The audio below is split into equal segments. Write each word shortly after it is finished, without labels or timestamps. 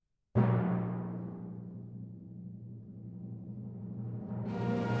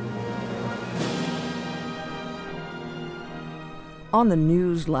On the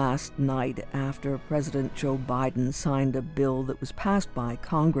news last night, after President Joe Biden signed a bill that was passed by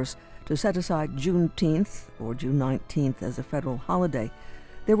Congress to set aside Juneteenth, or June 19th, as a federal holiday,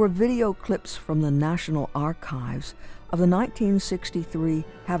 there were video clips from the National Archives of the 1963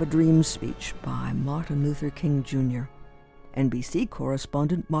 Have a Dream speech by Martin Luther King Jr. NBC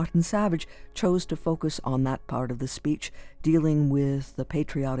correspondent Martin Savage chose to focus on that part of the speech, dealing with the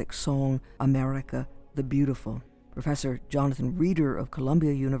patriotic song, America the Beautiful. Professor Jonathan Reeder of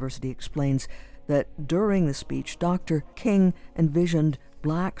Columbia University explains that during the speech, Dr. King envisioned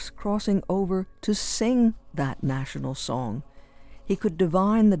blacks crossing over to sing that national song. He could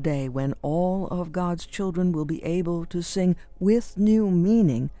divine the day when all of God's children will be able to sing with new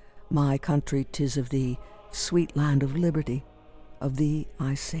meaning, "My country, 'tis of thee, sweet land of liberty, of thee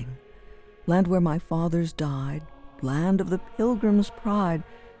I sing. Land where my fathers died, land of the pilgrim's pride,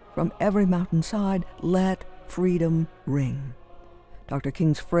 from every mountainside, let freedom ring." Dr.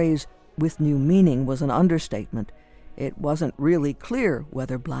 King's phrase, "with new meaning," was an understatement. It wasn't really clear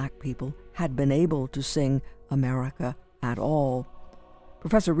whether black people had been able to sing America at all.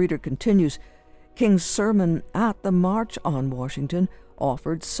 Professor Reeder continues, King's sermon at the March on Washington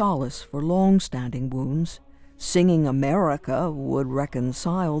offered solace for long-standing wounds. Singing America would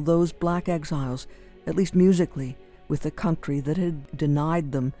reconcile those black exiles, at least musically, with the country that had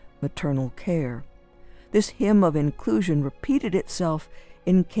denied them maternal care. This hymn of inclusion repeated itself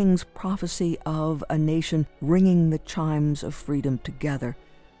in King's prophecy of a nation ringing the chimes of freedom together.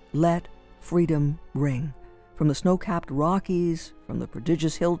 Let freedom ring. From the snow-capped Rockies, from the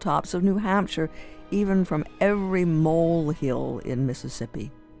prodigious hilltops of New Hampshire, even from every molehill in Mississippi.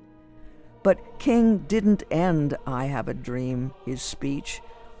 But King didn't end I Have a Dream, his speech,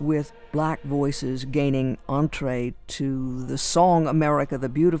 with black voices gaining entree to the song America the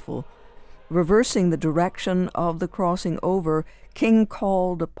Beautiful. Reversing the direction of the crossing over, King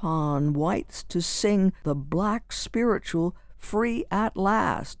called upon whites to sing the black spiritual Free at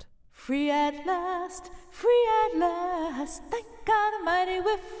Last. Free at last, free at last, thank God Almighty,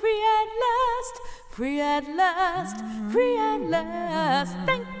 we're free at last. Free at last, free at last,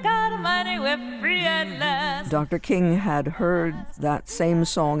 thank God Almighty, we're free at last. Dr. King had heard that same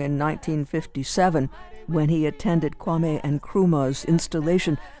song in 1957 when he attended Kwame Nkrumah's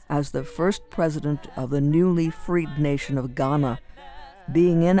installation as the first president of the newly freed nation of Ghana.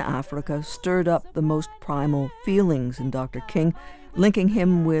 Being in Africa stirred up the most primal feelings in Dr. King, linking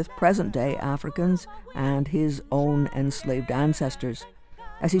him with present-day Africans and his own enslaved ancestors.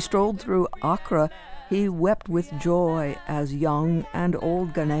 As he strolled through Accra, he wept with joy as young and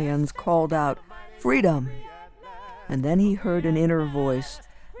old Ghanaians called out, "Freedom!" And then he heard an inner voice,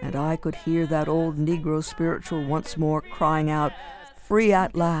 and I could hear that old Negro spiritual once more crying out, free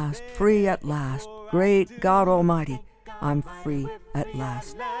at last, great God Almighty, I'm free at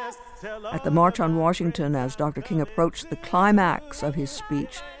last." At the March on Washington, as Dr. King approached the climax of his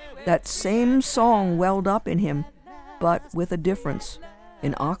speech, that same song welled up in him, but with a difference.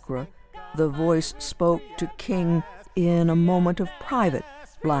 In Accra, the voice spoke to King in a moment of private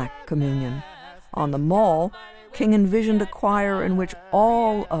black communion. On the Mall, King envisioned a choir in which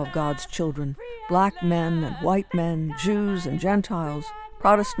all of God's children, black men and white men, Jews and Gentiles,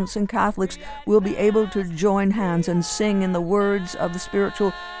 Protestants and Catholics, will be able to join hands and sing in the words of the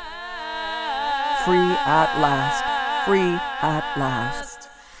spiritual, "Free at last, free at last."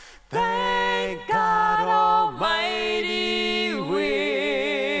 Thank God Almighty,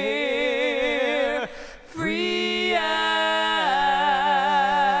 we're free at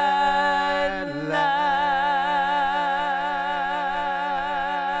last.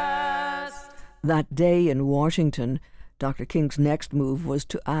 That day in Washington, Dr. King's next move was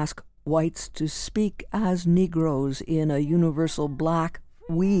to ask whites to speak as Negroes in a universal black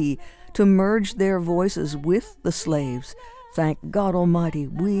we, to merge their voices with the slaves. Thank God Almighty,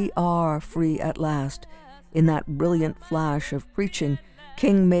 we are free at last. In that brilliant flash of preaching,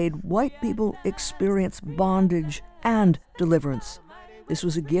 King made white people experience bondage and deliverance. This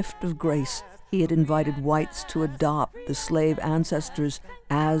was a gift of grace. He had invited whites to adopt the slave ancestors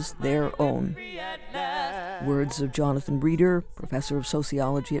as their own. Words of Jonathan Reeder, professor of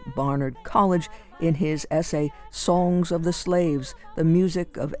sociology at Barnard College, in his essay, Songs of the Slaves, the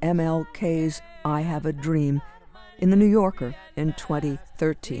Music of MLK's I Have a Dream, in The New Yorker in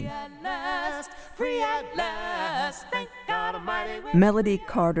 2013. Melody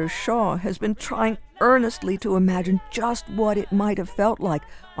Carter Shaw has been trying earnestly to imagine just what it might have felt like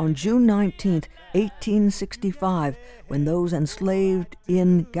on June 19, 1865, when those enslaved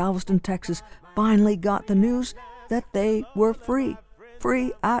in Galveston, Texas, finally got the news that they were free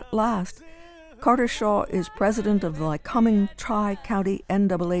at last. Carter Shaw is president of the Lycoming Tri-County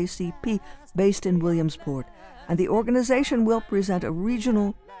NAACP based in Williamsport, and the organization will present a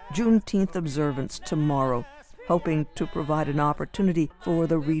regional Juneteenth observance tomorrow, hoping to provide an opportunity for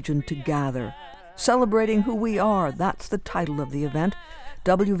the region to gather. Celebrating Who We Are, that's the title of the event.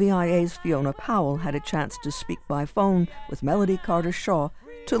 WVIA's Fiona Powell had a chance to speak by phone with Melody Carter Shaw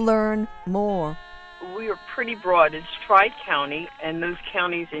to learn more. We are pretty broad. It's Tri-County, and those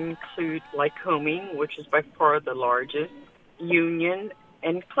counties include Lycoming, which is by far the largest, Union,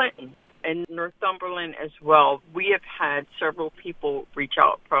 and Clinton, and Northumberland as well. We have had several people reach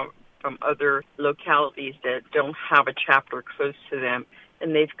out from other localities that don't have a chapter close to them,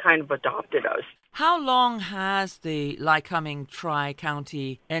 and they've kind of adopted us. How long has the Lycoming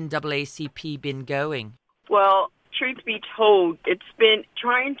Tri-County NAACP been going? Well, truth be told, it's been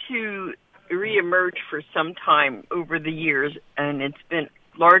trying to reemerge for some time over the years, and it's been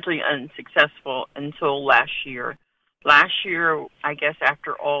largely unsuccessful until last year. Last year, I guess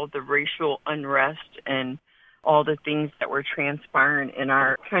after all the racial unrest and all the things that were transpiring in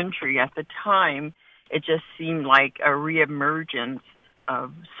our country at the time, it just seemed like a reemergence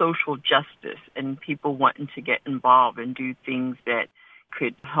of social justice and people wanting to get involved and do things that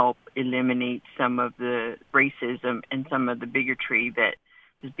could help eliminate some of the racism and some of the bigotry that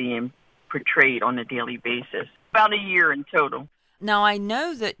is being portrayed on a daily basis. About a year in total. Now, I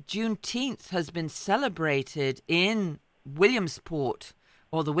know that Juneteenth has been celebrated in Williamsport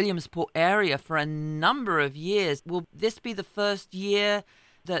or the Williamsport area for a number of years. Will this be the first year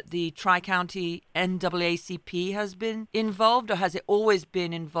that the Tri-County NAACP has been involved, or has it always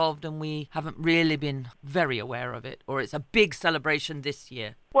been involved and we haven't really been very aware of it, or it's a big celebration this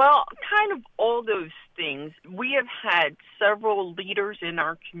year? Well, kind of all those things. We have had several leaders in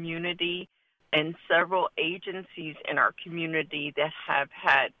our community and several agencies in our community that have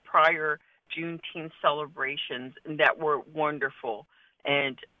had prior Juneteenth celebrations that were wonderful.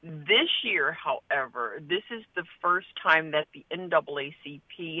 And this year, however, this is the first time that the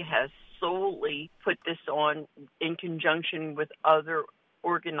NAACP has solely put this on in conjunction with other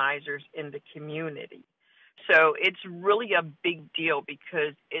organizers in the community. So it's really a big deal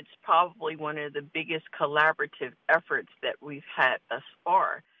because it's probably one of the biggest collaborative efforts that we've had thus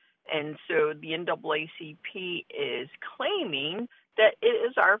far. And so the NAACP is claiming that it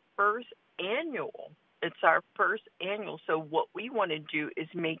is our first annual. It's our first annual. So what we want to do is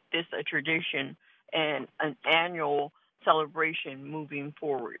make this a tradition and an annual celebration moving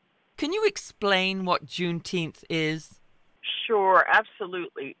forward. Can you explain what Juneteenth is? Sure,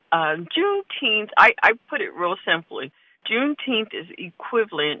 absolutely. Juneteenth, I put it real simply. Juneteenth is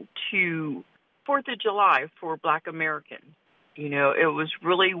equivalent to 4th of July for Black Americans. You know, it was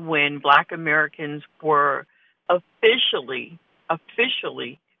really when Black Americans were officially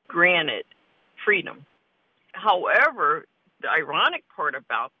granted freedom. However, the ironic part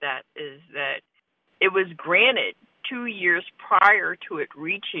about that is that it was granted 2 years prior to it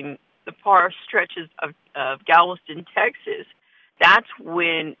reaching the far stretches of Galveston, Texas. That's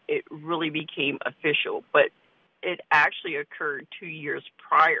when it really became official. But it actually occurred 2 years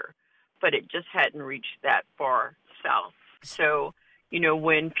prior, but it just hadn't reached that far south. So, you know,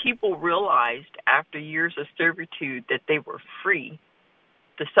 when people realized after years of servitude that they were free,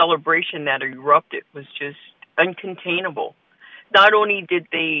 the celebration that erupted was just uncontainable. Not only did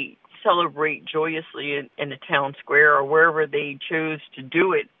they celebrate joyously in the town square or wherever they chose to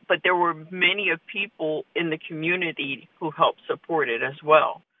do it, but there were many of people in the community who helped support it as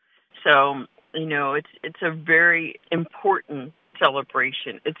well. So, you know, it's a very important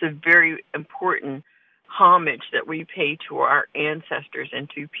celebration. It's a very important homage that we pay to our ancestors and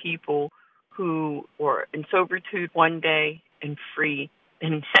to people who were in servitude one day and free the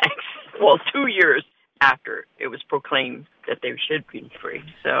next, 2 years after it was proclaimed that they should be free.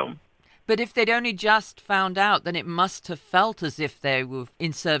 So, but if they'd only just found out, then it must have felt as if they were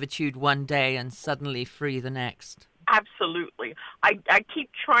in servitude one day and suddenly free the next. Absolutely. I keep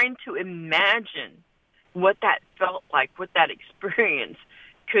trying to imagine what that felt like, what that experience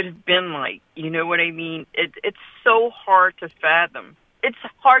could have been like. You know what I mean? It's so hard to fathom. It's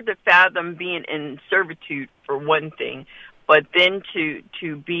hard to fathom being in servitude for one thing, but then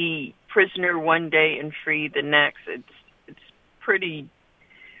to be prisoner one day and free the next, it's pretty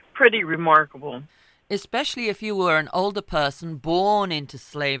remarkable. Especially if you were an older person born into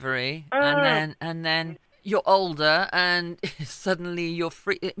slavery and then you're older and suddenly you're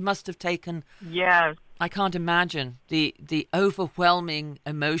free. It must have taken. Yes. I can't imagine the overwhelming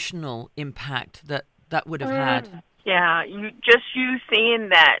emotional impact that would have had. Yeah, you saying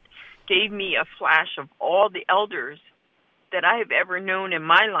that gave me a flash of all the elders that I have ever known in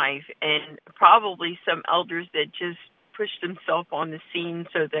my life, and probably some elders that just pushed themselves on the scene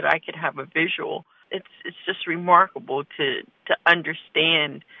so that I could have a visual. It's just remarkable to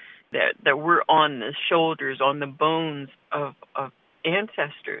understand that we're on the shoulders, on the bones of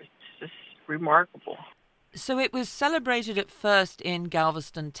ancestors. It's just remarkable. So it was celebrated at first in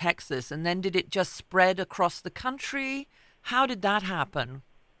Galveston, Texas, and then did it just spread across the country? How did that happen?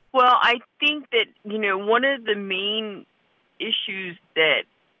 Well, I think that, one of the main issues that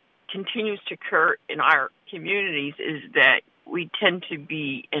continues to occur in our communities is that we tend to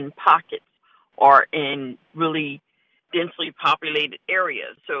be in pockets or in really densely populated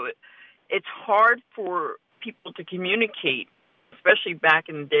areas. So it's hard for people to communicate, especially back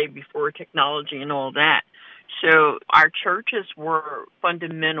in the day before technology and all that. So our churches were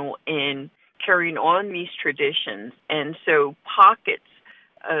fundamental in carrying on these traditions. And so pockets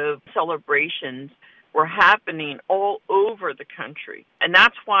of celebrations were happening all over the country. And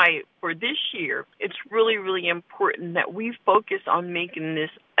that's why for this year, it's really, really important that we focus on making this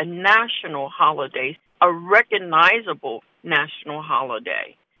a national holiday, a recognizable national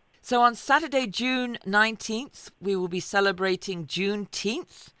holiday. So on Saturday, June 19th, we will be celebrating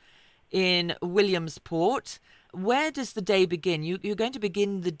Juneteenth in Williamsport. Where does the day begin? You're going to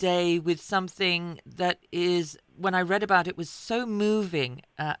begin the day with something that is, when I read about it, was so moving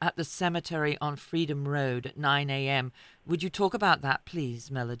at the cemetery on Freedom Road at 9 a.m. Would you talk about that, please,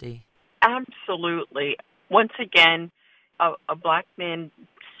 Melody? Absolutely. Once again, a black man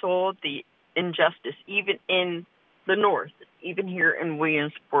saw the injustice, even in the North, even here in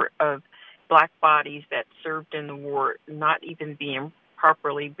Williamsport, of black bodies that served in the war not even being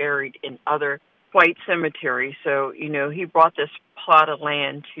properly buried in other white cemeteries. So, he brought this plot of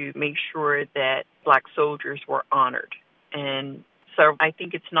land to make sure that black soldiers were honored. And so I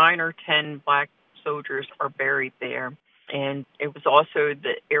think it's 9 or 10 black soldiers are buried there. And it was also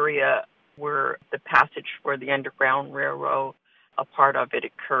the area where the passage for the Underground Railroad, a part of it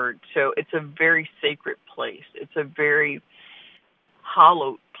occurred. So it's a very sacred place. It's a very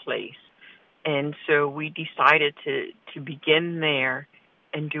hallowed place. And so we decided to begin there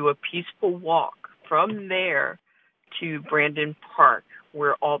and do a peaceful walk from there to Brandon Park,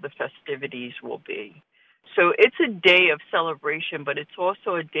 where all the festivities will be. So it's a day of celebration, but it's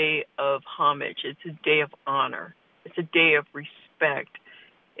also a day of homage. It's a day of honor. It's a day of respect.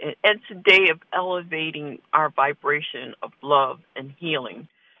 It's a day of elevating our vibration of love and healing.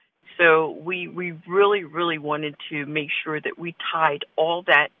 So we really, really wanted to make sure that we tied all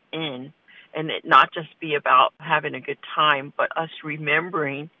that in, and it not just be about having a good time, but us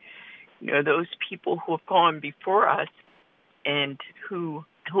remembering, those people who have gone before us and who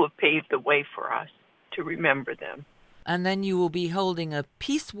have paved the way for us, to remember them. And then you will be holding a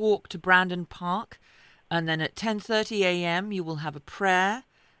peace walk to Brandon Park, and then at 10:30 a.m. you will have a prayer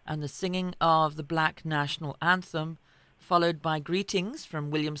and the singing of the Black National Anthem, followed by greetings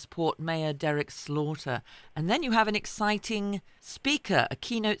from Williamsport Mayor Derek Slaughter. And then you have an exciting speaker, a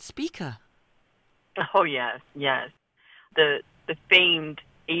keynote speaker. Oh, yes. The famed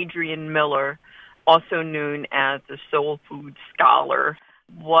Adrian Miller, also known as the Soul Food Scholar.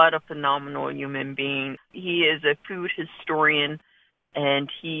 What a phenomenal human being. He is a food historian, and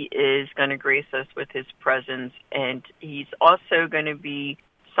he is going to grace us with his presence. And he's also going to be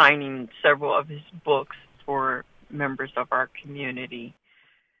signing several of his books for members of our community.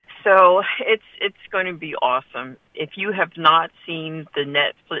 So it's going to be awesome. If you have not seen the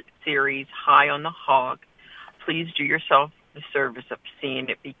Netflix series High on the Hog, please do yourself the service of seeing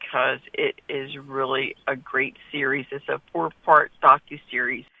it, because it is really a great series. It's a 4-part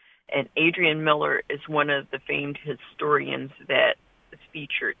docuseries, and Adrian Miller is one of the famed historians that is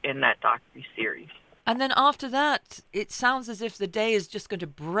featured in that docuseries. And then after that, it sounds as if the day is just going to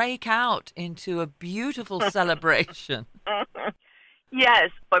break out into a beautiful celebration. Yes,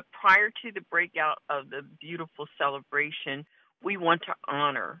 but prior to the breakout of the beautiful celebration, we want to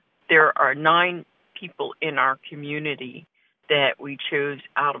honor. There are 9 people in our community that we chose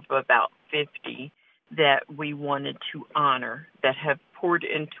out of about 50 that we wanted to honor, that have poured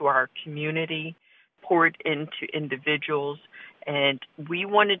into our community, poured into individuals, and we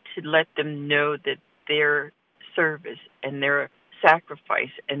wanted to let them know that their service and their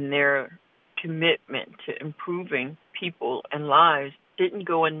sacrifice and their commitment to improving people and lives didn't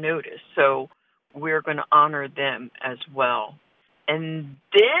go unnoticed. So we're going to honor them as well. And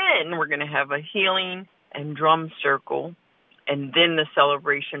then we're going to have a healing and drum circle, and then the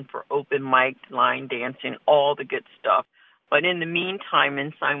celebration for open mic, line dancing, all the good stuff. But in the meantime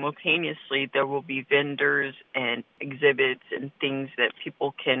and simultaneously, there will be vendors and exhibits and things that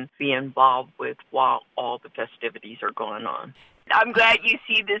people can be involved with while all the festivities are going on. I'm glad you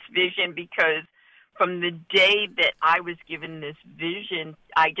see this vision, because from the day that I was given this vision,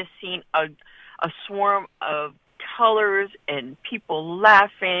 I just seen a swarm of colors and people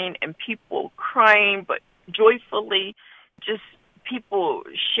laughing and people crying, but joyfully, just people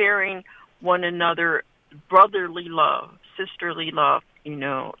sharing one another brotherly love, sisterly love,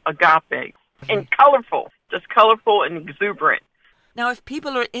 agape, and just colorful and exuberant. Now, if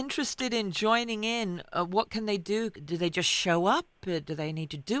people are interested in joining in, what can they do? Do they just show up? Do they need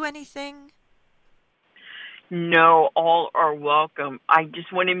to do anything? No, all are welcome. I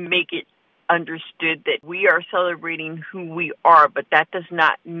just want to make it understood that we are celebrating who we are, but that does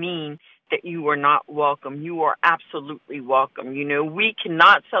not mean that you are not welcome. You are absolutely welcome. We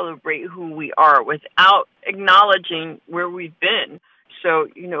cannot celebrate who we are without acknowledging where we've been. So,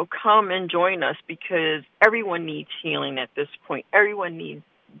 come and join us, because everyone needs healing at this point. Everyone needs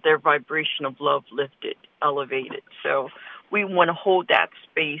their vibration of love lifted, elevated. So we want to hold that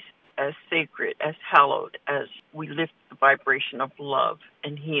space as sacred, as hallowed, as we lift the vibration of love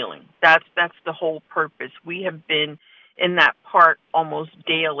and healing. That's the whole purpose. We have been in that park almost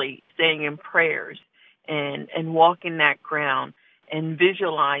daily, saying in prayers and walking that ground and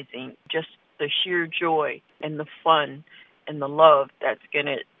visualizing just the sheer joy and the fun and the love that's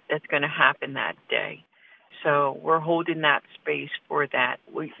gonna happen that day. So we're holding that space for that.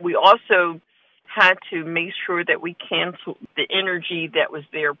 We also had to make sure that we canceled the energy that was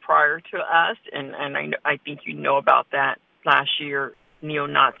there prior to us, and I think you know about that. Last year,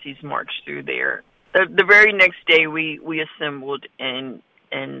 neo-Nazis marched through there. The very next day, we assembled and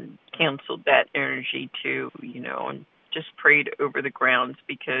canceled that energy too, and just prayed over the grounds,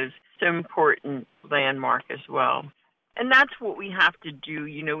 because it's an important landmark as well. And that's what we have to do.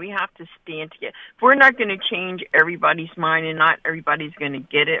 We have to stand together. If we're not going to change everybody's mind, and not everybody's going to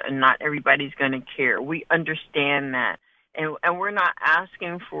get it, and not everybody's going to care. We understand that. And we're not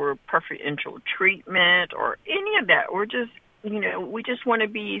asking for preferential treatment or any of that. We're just, we just want to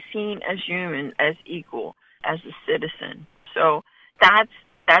be seen as human, as equal, as a citizen. So that's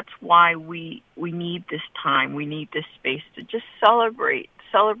why we need this time. We need this space to just celebrate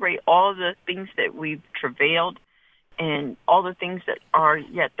all the things that we've travailed, and all the things that are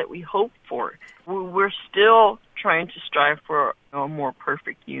yet that we hope for. We're still trying to strive for a more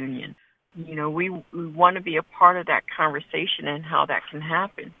perfect union. We want to be a part of that conversation and how that can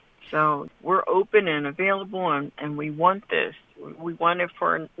happen. So we're open and available, and we want this. We want it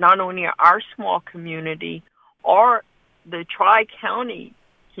for not only our small community or the Tri-County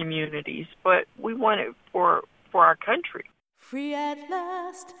communities, but we want it for our country. Free at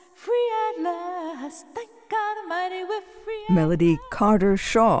last, thank God Almighty, we're free. Melody Carter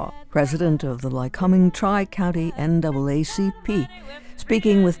Shaw, president of the Lycoming Tri-County NAACP,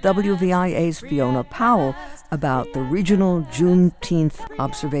 speaking with WVIA's Fiona Powell about the regional Juneteenth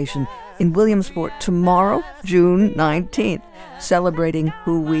observation in Williamsport tomorrow, June 19th, celebrating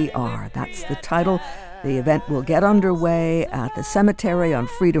who we are. That's the title. The event will get underway at the cemetery on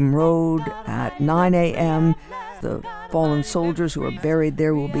Freedom Road at 9 a.m. The fallen soldiers who are buried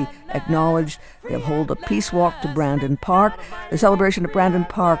there will be acknowledged. They'll hold a peace walk to Brandon Park. The celebration at Brandon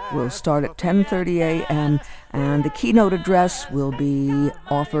Park will start at 10:30 a.m. and the keynote address will be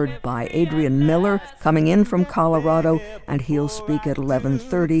offered by Adrian Miller, coming in from Colorado, and he'll speak at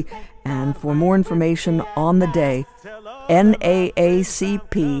 11:30. And for more information on the day,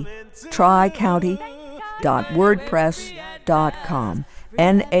 NAACP tricounty.wordpress.com.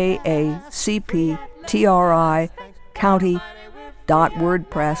 NAACP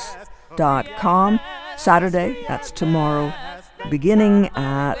tricounty.wordpress.com. Saturday, that's tomorrow, beginning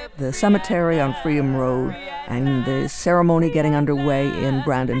at the cemetery on Freedom Road, and the ceremony getting underway in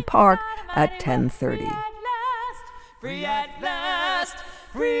Brandon Park at 10:30. Free at last,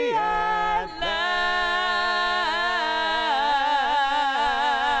 free at last.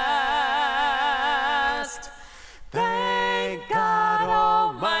 Thank God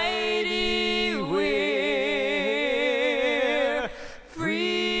Almighty, we're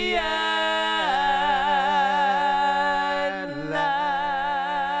free at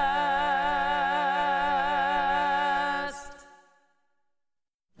last.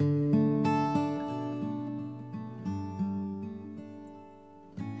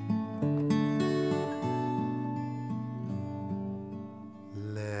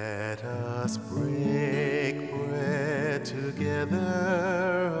 Let us break bread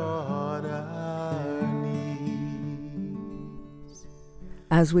together on our knees.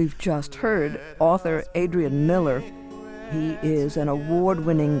 As we've just heard, author Adrian Miller He is an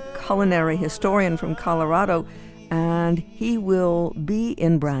award-winning culinary historian from Colorado, and he will be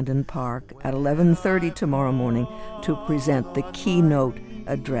in Brandon Park at 11:30 tomorrow morning to present the keynote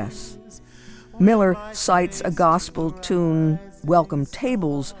address. Miller cites a gospel tune, Welcome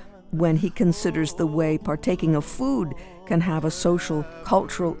Tables, when he considers the way partaking of food can have a social,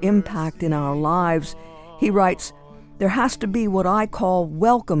 cultural impact in our lives. He writes, "There has to be what I call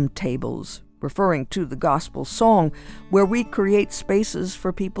welcome tables," referring to the gospel song, where we create spaces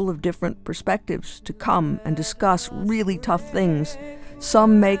for people of different perspectives to come and discuss really tough things.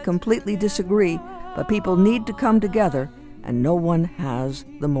 Some may completely disagree, but people need to come together, and no one has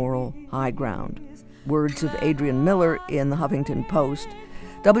the moral high ground. Words of Adrian Miller in the Huffington Post.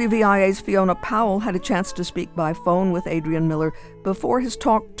 WVIA's Fiona Powell had a chance to speak by phone with Adrian Miller before his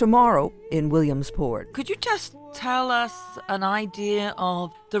talk tomorrow in Williamsport. Could you just tell us an idea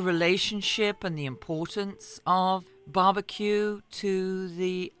of the relationship and the importance of barbecue to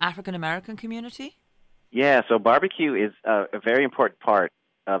the African American community? Yeah, so barbecue is a very important part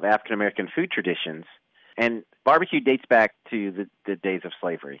of African American food traditions. And barbecue dates back to the days of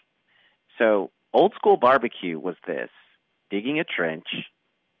slavery. So old school barbecue was this: digging a trench,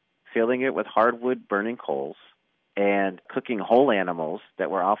 filling it with hardwood burning coals, and cooking whole animals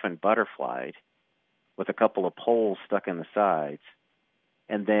that were often butterflied with a couple of poles stuck in the sides.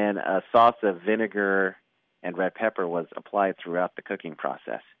 And then a sauce of vinegar and red pepper was applied throughout the cooking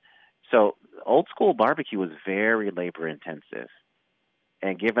process. So old school barbecue was very labor intensive.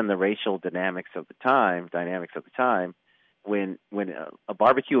 And given the racial dynamics of the time, when a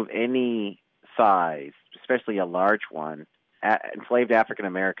barbecue of any size, especially a large one, enslaved African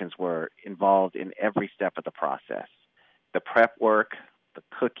Americans were involved in every step of the process. The prep work, the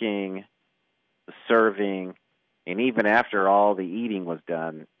cooking, the serving, and even after all the eating was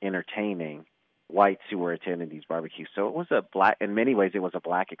done, entertaining whites who were attending these barbecues. So it was in many ways, it was a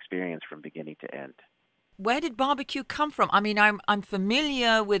black experience from beginning to end. Where did barbecue come from? I mean, I'm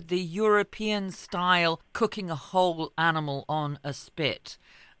familiar with the European style cooking a whole animal on a spit,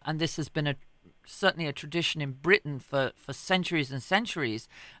 and this has been certainly a tradition in Britain for centuries and centuries,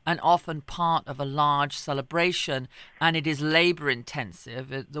 and often part of a large celebration, and it is labor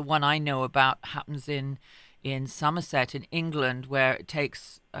intensive. The one I know about happens in Somerset in England, where it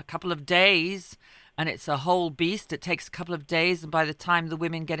takes a couple of days, and it's a whole beast. It takes a couple of days, and by the time the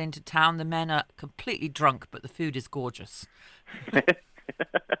women get into town, the men are completely drunk, but the food is gorgeous.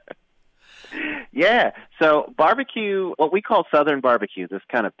 Yeah, so barbecue, what we call Southern barbecue, this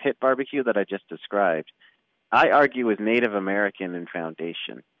kind of pit barbecue that I just described, I argue is Native American in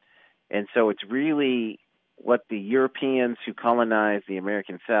foundation. And so it's really what the Europeans who colonized the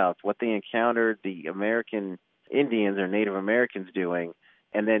American South, what they encountered the American Indians or Native Americans doing,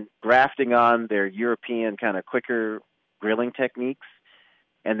 and then grafting on their European kind of quicker grilling techniques.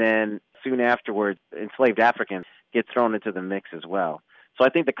 And then soon afterwards, enslaved Africans get thrown into the mix as well. So I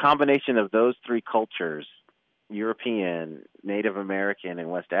think the combination of those three cultures, European, Native American,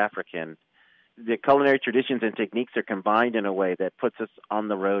 and West African, the culinary traditions and techniques are combined in a way that puts us on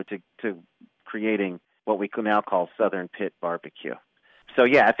the road to creating what we can now call Southern pit barbecue. So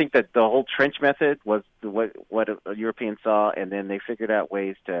yeah, I think that the whole trench method was what Europeans saw, and then they figured out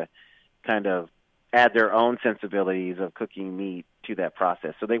ways to kind of add their own sensibilities of cooking meat to that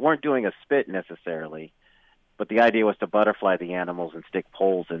process. So they weren't doing a spit necessarily, but the idea was to butterfly the animals and stick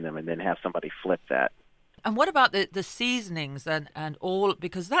poles in them and then have somebody flip that. And what about the seasonings and all,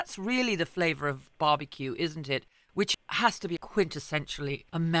 because that's really the flavor of barbecue, isn't it? Which has to be quintessentially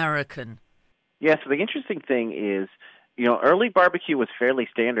American. Yeah, so the interesting thing is, early barbecue was fairly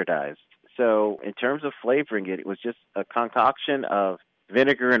standardized. So in terms of flavoring it, it was just a concoction of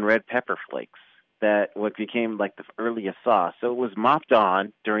vinegar and red pepper flakes that what became like the earliest sauce. So it was mopped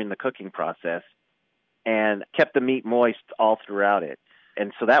on during the cooking process and kept the meat moist all throughout it.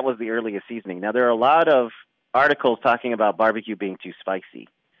 And so that was the earliest seasoning. Now, there are a lot of articles talking about barbecue being too spicy.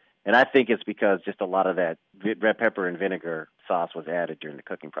 And I think it's because just a lot of that red pepper and vinegar sauce was added during the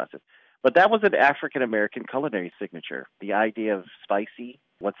cooking process. But that was an African-American culinary signature, the idea of spicy,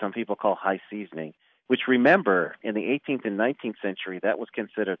 what some people call high seasoning, which, remember, in the 18th and 19th century, that was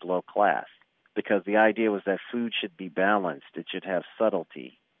considered low class because the idea was that food should be balanced. It should have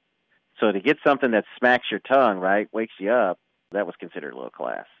subtlety. So to get something that smacks your tongue, right, wakes you up, that was considered low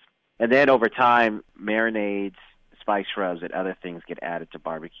class. And then over time, marinades, spice rubs, and other things get added to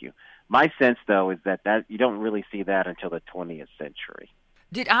barbecue. My sense, though, is that you don't really see that until the 20th century.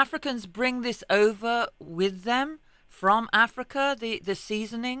 Did Africans bring this over with them from Africa, the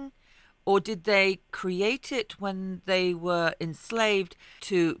seasoning? Or did they create it when they were enslaved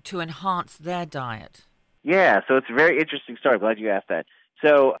to enhance their diet? Yeah, so it's a very interesting story. I'm glad you asked that.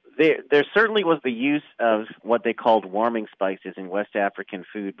 So there certainly was the use of what they called warming spices in West African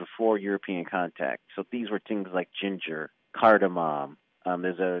food before European contact. So these were things like ginger, cardamom.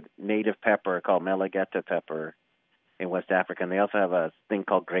 There's a native pepper called Melageta pepper in West Africa, and they also have a thing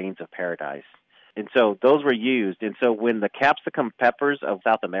called grains of paradise. And so those were used. And so when the capsicum peppers of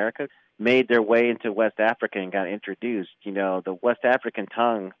South America made their way into West Africa and got introduced, the West African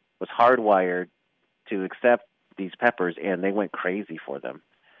tongue was hardwired to accept these peppers, and they went crazy for them.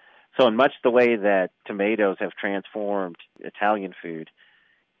 So in much the way that tomatoes have transformed Italian food,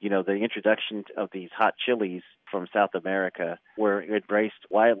 the introduction of these hot chilies from South America were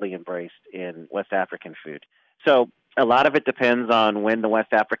widely embraced in West African food. So a lot of it depends on when the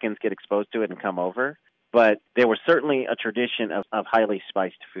West Africans get exposed to it and come over, but there was certainly a tradition of highly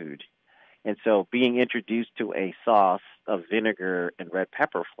spiced food. And so being introduced to a sauce of vinegar and red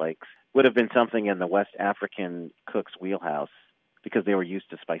pepper flakes would have been something in the West African cook's wheelhouse because they were used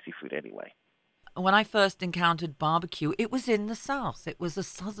to spicy food anyway. When I first encountered barbecue, it was in the South. It was a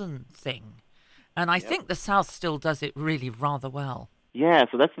Southern thing. And I think the South still does it really rather well. Yeah,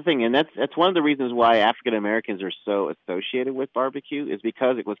 so that's the thing. And that's one of the reasons why African Americans are so associated with barbecue is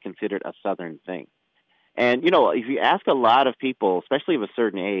because it was considered a Southern thing. And, if you ask a lot of people, especially of a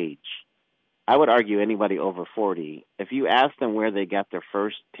certain age, I would argue anybody over 40, if you ask them where they got their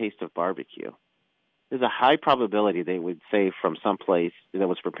first taste of barbecue, there's a high probability they would say from some place that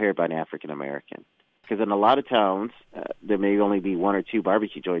was prepared by an African American. Because in a lot of towns, there may only be one or two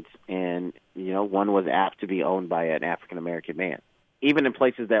barbecue joints, and, one was apt to be owned by an African American man. Even in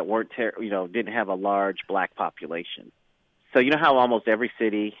places that weren't, didn't have a large black population. So you know how almost every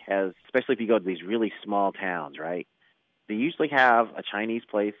city has, especially if you go to these really small towns, right? They usually have a Chinese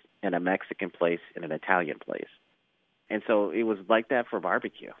place and a Mexican place and an Italian place. And so it was like that for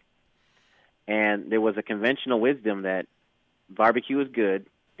barbecue. And there was a conventional wisdom that barbecue is good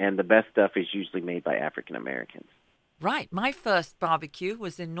and the best stuff is usually made by African Americans. Right. My first barbecue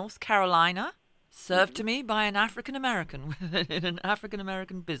was in North Carolina, served to me by an African American in an African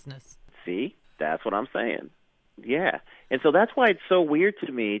American business. See, that's what I'm saying. Yeah. And so that's why it's so weird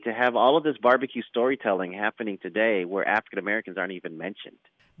to me to have all of this barbecue storytelling happening today where African Americans aren't even mentioned.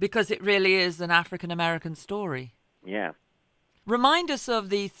 Because it really is an African American story. Yeah. Remind us of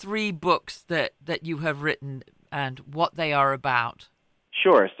the 3 books that you have written and what they are about.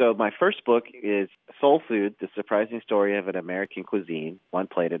 Sure. So my first book is Soul Food, The Surprising Story of an American Cuisine, One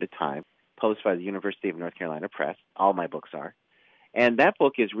Plate at a Time, published by the University of North Carolina Press. All my books are. And that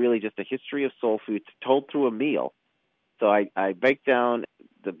book is really just a history of soul food told through a meal. So I break down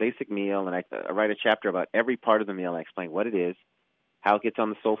the basic meal, and I write a chapter about every part of the meal. I explain what it is, how it gets on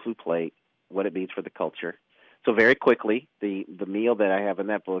the soul food plate, what it means for the culture. So very quickly, the meal that I have in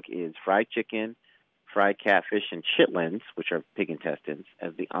that book is fried chicken, fried catfish, and chitlins, which are pig intestines,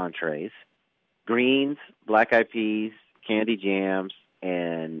 as the entrees, greens, black-eyed peas, candy jams,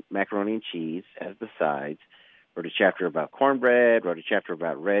 and macaroni and cheese as the sides. Wrote a chapter about cornbread, wrote a chapter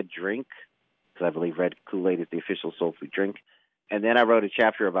about red drink, because I believe red Kool-Aid is the official soul food drink. And then I wrote a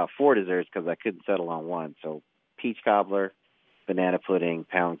chapter about 4 desserts because I couldn't settle on one. So peach cobbler, banana pudding,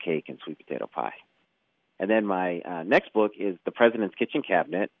 pound cake, and sweet potato pie. And then my next book is The President's Kitchen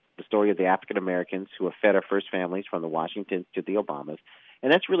Cabinet, the story of the African Americans who have fed our first families from the Washingtons to the Obamas.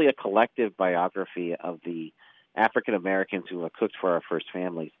 And that's really a collective biography of the African Americans who have cooked for our first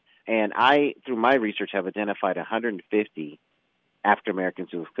families. And I, through my research, have identified 150 African Americans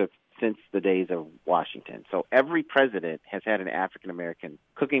who have cooked since the days of Washington. So every president has had an African American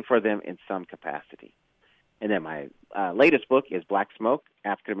cooking for them in some capacity. And then my latest book is Black Smoke,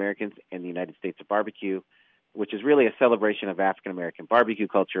 African Americans in the United States of Barbecue, which is really a celebration of African American barbecue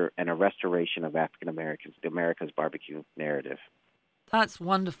culture and a restoration of African Americans, America's barbecue narrative. That's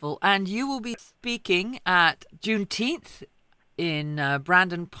wonderful. And you will be speaking at Juneteenth in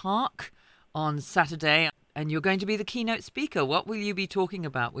Brandon Park on Saturday, and you're going to be the keynote speaker. What will you be talking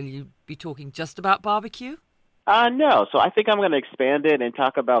about? Will you be talking just about barbecue? No. So I think I'm going to expand it and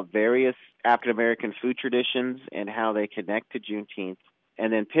talk about various African-American food traditions and how they connect to Juneteenth,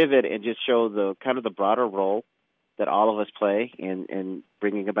 and then pivot and just show the kind of the broader role that all of us play in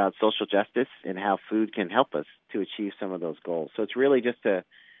bringing about social justice and how food can help us to achieve some of those goals. So it's really just to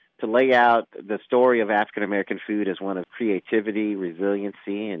lay out the story of African-American food as one of creativity,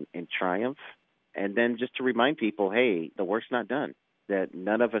 resiliency, and triumph, and then just to remind people, hey, the work's not done, that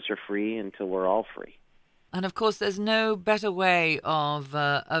none of us are free until we're all free. And of course, there's no better way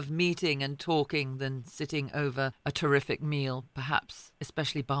of meeting and talking than sitting over a terrific meal, perhaps,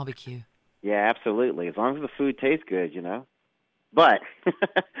 especially barbecue. Yeah, absolutely. As long as the food tastes good, you know. But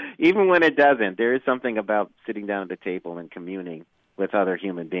even when it doesn't, there is something about sitting down at the table and communing with other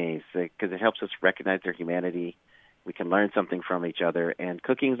human beings because it helps us recognize their humanity. We can learn something from each other, and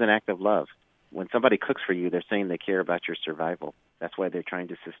cooking is an act of love. When somebody cooks for you, they're saying they care about your survival. That's why they're trying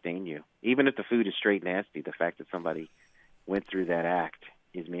to sustain you. Even if the food is straight nasty, the fact that somebody went through that act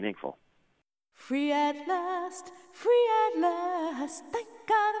is meaningful. Free at last, free at last, thank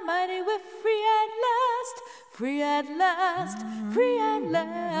God Almighty, we're free at last, free at last, free at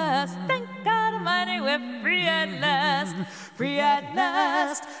last, thank God Almighty, we're free at last, free at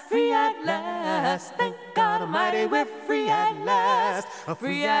last, free at last, thank God Almighty, we're free at last,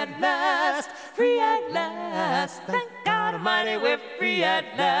 free at last, free at last, thank God Almighty, we're free at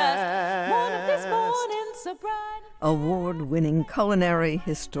last. One of these mornings so bright. Award-winning culinary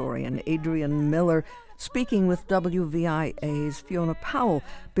historian Adrian Miller speaking with WVIA's Fiona Powell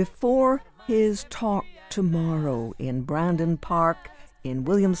before his talk tomorrow in Brandon Park in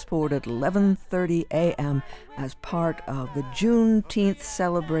Williamsport at 11:30 a.m. as part of the Juneteenth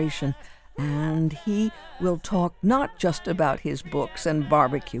celebration. And he will talk not just about his books and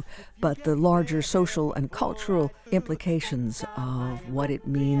barbecue, but the larger social and cultural implications of what it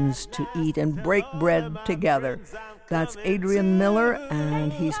means to eat and break bread together. That's Adrian Miller,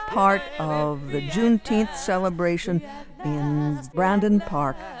 and he's part of the Juneteenth celebration in Brandon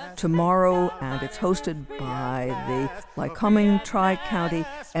Park tomorrow, and it's hosted by the Lycoming Tri-County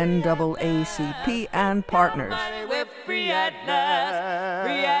NAACP and partners. We're free at last,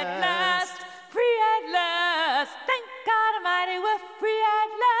 free at last, free at last. Thank God Almighty, we're free at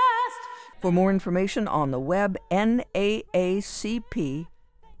last. For more information on the web,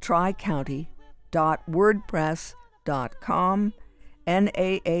 naacptricounty.wordpress.com,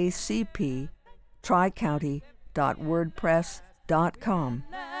 naacptricounty.wordpress.com.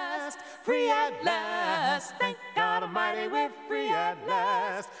 Free at last, thank God Almighty, we're free at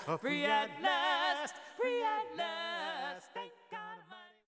last, free at last, free at last.